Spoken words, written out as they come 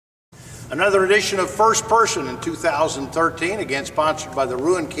Another edition of First Person in 2013, again sponsored by the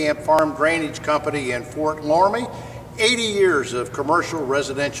Ruin Camp Farm Drainage Company in Fort Laramie. 80 years of commercial,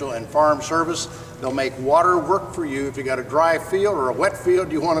 residential, and farm service. They'll make water work for you. If you got a dry field or a wet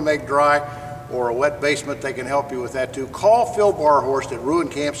field you want to make dry, or a wet basement, they can help you with that too. Call Phil Barhorst at Ruin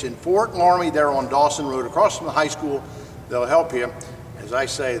Camps in Fort Laramie. They're on Dawson Road across from the high school. They'll help you. As I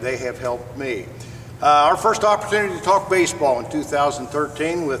say, they have helped me. Our first opportunity to talk baseball in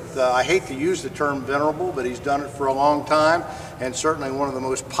 2013 with, I hate to use the term venerable, but he's done it for a long time, and certainly one of the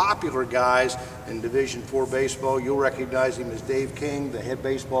most popular guys in Division IV baseball. You'll recognize him as Dave King, the head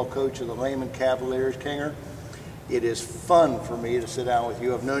baseball coach of the Lehman Cavaliers. Kinger, it is fun for me to sit down with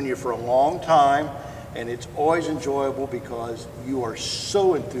you. I've known you for a long time, and it's always enjoyable because you are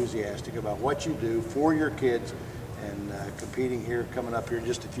so enthusiastic about what you do for your kids and competing here, coming up here in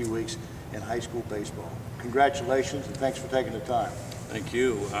just a few weeks in high school baseball. Congratulations, and thanks for taking the time. Thank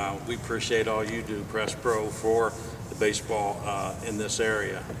you. We appreciate all you do, Press Pro, for the baseball in this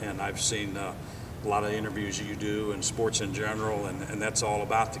area. And I've seen a lot of interviews you do and sports in general, and that's all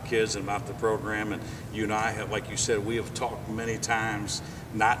about the kids and about the program. And you and I have, like you said, we have talked many times,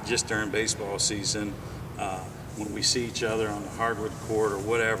 not just during baseball season, when we see each other on the hardwood court or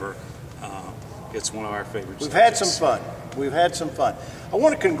whatever. It's one of our favorite subjects. We've had some fun. We've had some fun. I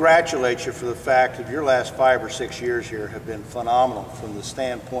want to congratulate you for the fact that your last 5 or 6 years here have been phenomenal from the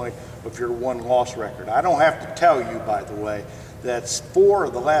standpoint of your one-loss record. I don't have to tell you, by the way, that 4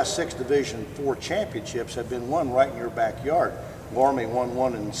 of the last 6 Division IV championships have been won right in your backyard. Laramie won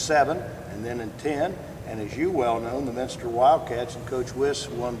 1 in 7 and then in 10. And as you well know, the Minster Wildcats and Coach Wiss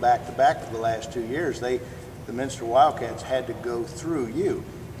won back-to-back for the last 2 years. The Minster Wildcats had to go through you.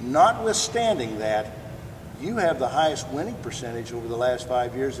 Notwithstanding that, you have the highest winning percentage over the last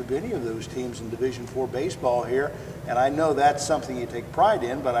 5 years of any of those teams in Division IV baseball here, and I know that's something you take pride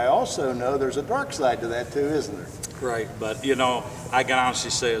in, but I also know there's a dark side to that too, isn't there? Right, but you know, I can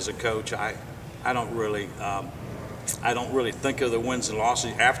honestly say as a coach, I don't really think of the wins and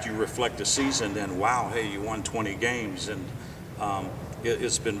losses after you reflect the season. Then wow, hey, you won 20 games, and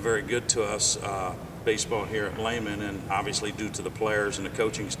it's been very good to us. Baseball here at Lehman, and obviously due to the players and the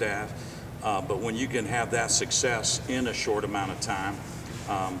coaching staff. But when you can have that success in a short amount of time,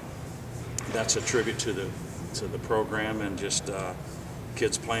 that's a tribute to the program and just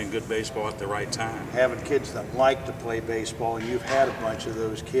kids playing good baseball at the right time. Having kids that like to play baseball, and you've had a bunch of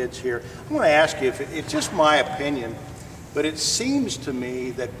those kids here. I want to ask you, if it's just my opinion, but it seems to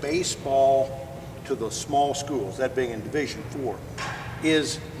me that baseball to the small schools, that being in Division IV,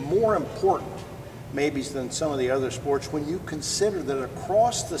 is more important maybe than some of the other sports when you consider that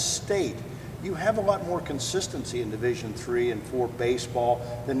across the state you have a lot more consistency in Division III and IV baseball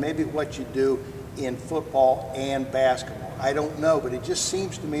than maybe what you do in football and basketball. I don't know, but it just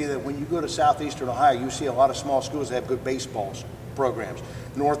seems to me that when you go to southeastern Ohio, you see a lot of small schools that have good baseball programs.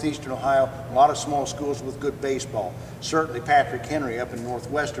 Northeastern Ohio, a lot of small schools with good baseball. Certainly Patrick Henry up in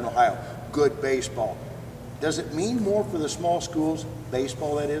northwestern Ohio, good baseball. Does it mean more for the small schools,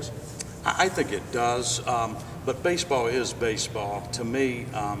 baseball that is? I think it does, but baseball is baseball. To me,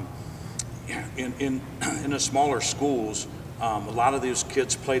 in the smaller schools, a lot of these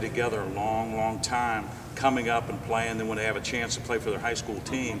kids play together a long time, coming up and playing. Then when they have a chance to play for their high school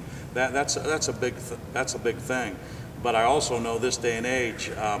team, that's a big thing. But I also know this day and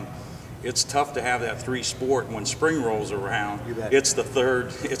age, it's tough to have that 3 sport when spring rolls around. It's the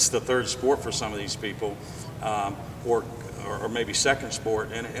third sport for some of these people, or maybe second sport,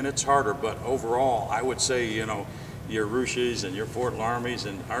 and it's harder. But overall, I would say, you know, your Rushes and your Fort Laramies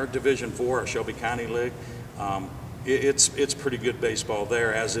and our Division IV, our Shelby County League, it's pretty good baseball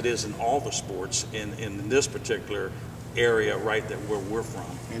there, as it is in all the sports in this particular area right there where we're from.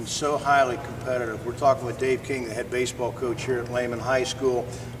 And so highly competitive. We're talking with Dave King, the head baseball coach here at Lehman High School,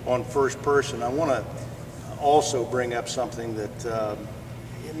 on First Person. I want to also bring up something that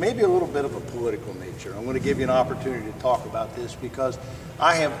maybe a little bit of a political nature. I'm going to give you an opportunity to talk about this because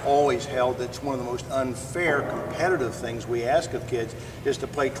I have always held that it's one of the most unfair competitive things we ask of kids is to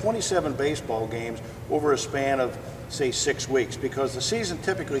play 27 baseball games over a span of, say, 6 weeks, because the season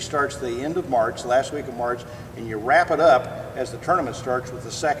typically starts the end of March, last week of March, and you wrap it up as the tournament starts with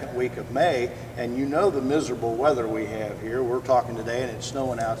the second week of May. And you know the miserable weather we have here. We're talking today and it's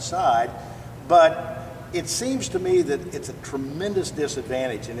snowing outside, but it seems to me that it's a tremendous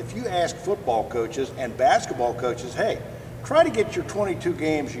disadvantage. And if you ask football coaches and basketball coaches, hey, try to get your 22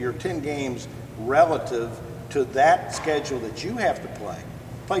 games or your 10 games relative to that schedule that you have to play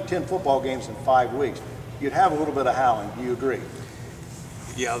 10 football games in 5 weeks, you'd have a little bit of howling. Do you agree?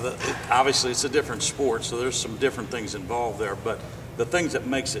 Yeah, obviously it's a different sport, so there's some different things involved there. But the things that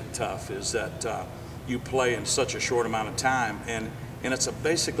makes it tough is that you play in such a short amount of time, and it's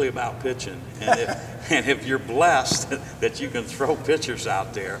basically about pitching. And if you're blessed that you can throw pitchers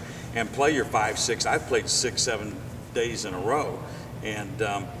out there and play your 5, 6, I've played 6, 7 days in a row, and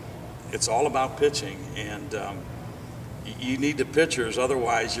it's all about pitching. And you need the pitchers,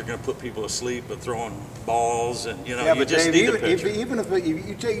 otherwise you're going to put people asleep by throwing balls, and you just Dave, need the pitcher. even if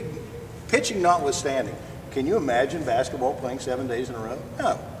you take pitching notwithstanding, can you imagine basketball playing 7 days in a row?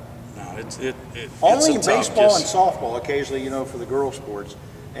 No. No, only it's baseball and softball occasionally, for the girl sports.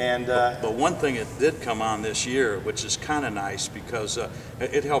 And but one thing that did come on this year, which is kind of nice, because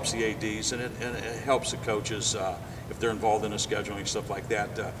it helps the ADs and it helps the coaches if they're involved in the scheduling, stuff like that.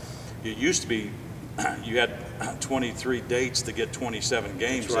 It used to be you had 23 dates to get 27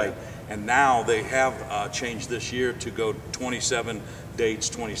 games. That's right. And now they have changed this year to go 27 dates,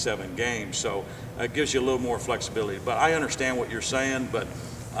 27 games. So it gives you a little more flexibility. But I understand what you're saying, but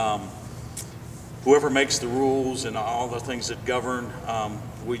whoever makes the rules and all the things that govern,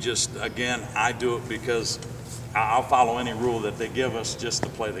 I do it because I'll follow any rule that they give us just to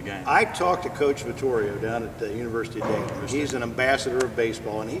play the game. I talked to Coach Vittorio down at the University of Dayton. He's an ambassador of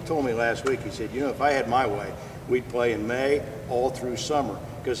baseball, and he told me last week, he said, if I had my way, we'd play in May all through summer.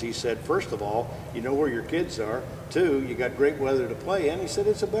 Because he said, first of all, you know where your kids are. 2, you got great weather to play in. He said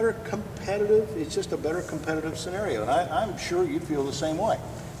it's just a better competitive scenario. And I'm sure you feel the same way.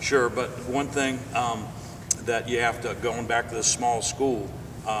 Sure, but one thing that you have to, going back to the small school,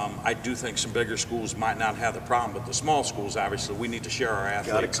 I do think some bigger schools might not have the problem, but the small schools, obviously, we need to share our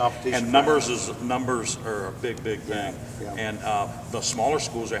athletes. Got a competition. And numbers are a big thing. Yeah. And the smaller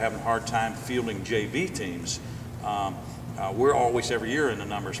schools are having a hard time fielding JV teams. We're always every year in the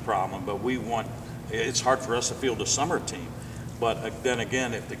numbers problem, but it's hard for us to field a summer team. But then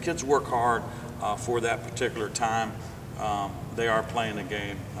again, if the kids work hard for that particular time, they are playing a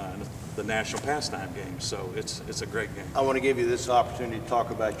game, the national pastime game, so it's a great game. I want to give you this opportunity to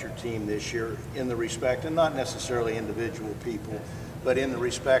talk about your team this year in the respect, and not necessarily individual people, but in the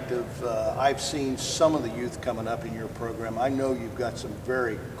respect of, I've seen some of the youth coming up in your program. I know you've got some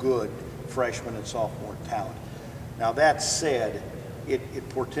very good freshman and sophomore talent. Now that said, it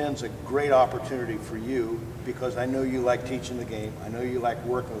portends a great opportunity for you, because I know you like teaching the game. I know you like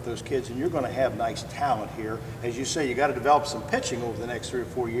working with those kids, and you're going to have nice talent here. As you say, you got to develop some pitching over the next 3 or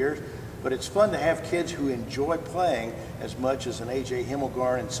 4 years, but it's fun to have kids who enjoy playing as much as an A.J.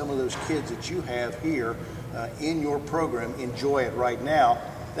 Himmelgarn and some of those kids that you have here in your program enjoy it right now.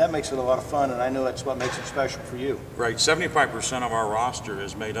 That makes it a lot of fun, and I know that's what makes it special for you. Right, 75% of our roster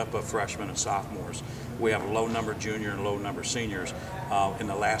is made up of freshmen and sophomores. We have a low number junior and low number seniors. In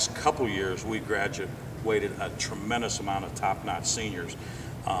the last couple years, we graduated a tremendous amount of top-notch seniors.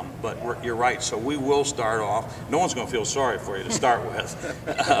 But you're right, so we will start off. No one's going to feel sorry for you to start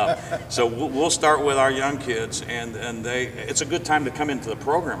with. So we'll start with our young kids, and it's a good time to come into the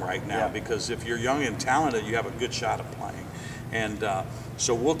program right now, because if you're young and talented, you have a good shot at playing. And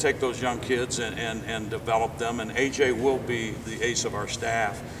so we'll take those young kids and develop them, and AJ will be the ace of our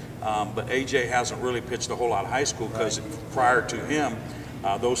staff. But AJ hasn't really pitched a whole lot of high school, because prior to him,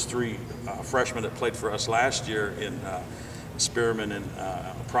 those 3 freshmen that played for us last year in Spearman and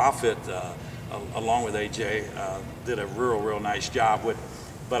Profit, along with AJ, did a real nice job with.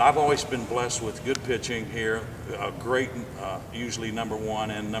 But I've always been blessed with good pitching here. Great, usually number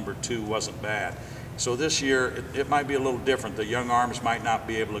 1 and number 2 wasn't bad. So this year it might be a little different. The young arms might not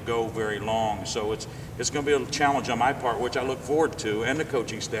be able to go very long. So it's going to be a challenge on my part, which I look forward to, and the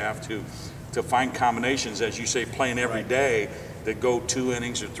coaching staff to find combinations, as you say, playing every day, that go 2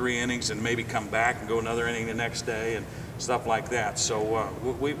 innings or 3 innings and maybe come back and go another inning the next day and stuff like that. So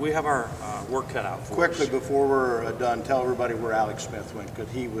we have our work cut out for us. Quickly, before we're done, tell everybody where Alex Smith went,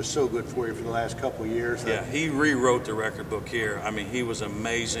 because he was so good for you for the last couple of years. Yeah, he rewrote the record book here. I mean, he was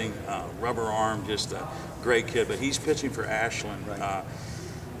amazing, rubber arm, just a great kid. But he's pitching for Ashland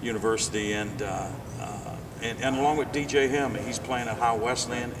University, and along with DJ Him, he's playing at High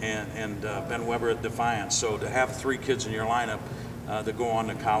Wesleyan, and Ben Weber at Defiance. So to have 3 kids in your lineup that go on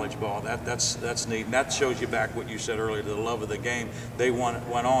to college ball, that's neat. And that shows you back what you said earlier, the love of the game. They went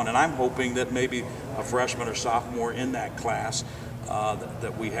on, and I'm hoping that maybe a freshman or sophomore in that class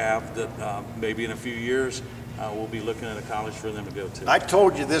that we have, that maybe in a few years we'll be looking at a college for them to go to. I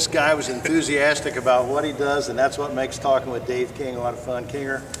told you this guy was enthusiastic about what he does, and that's what makes talking with Dave King a lot of fun.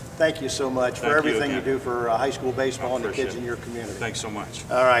 Kinger, thank you so much for everything you do for high school baseball and the kids in your community. Thanks so much.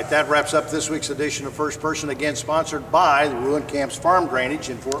 All right, that wraps up this week's edition of First Person, again sponsored by the Ruin Camps Farm Drainage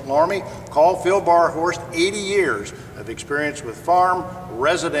in Fort Laramie. Call Phil Barhorst, 80 years of experience with farm,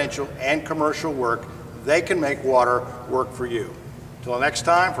 residential, and commercial work. They can make water work for you. Till next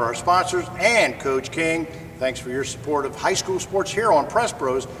time, for our sponsors and Coach King, thanks for your support of high school sports here on Press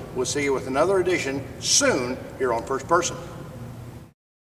Bros. We'll see you with another edition soon here on First Person.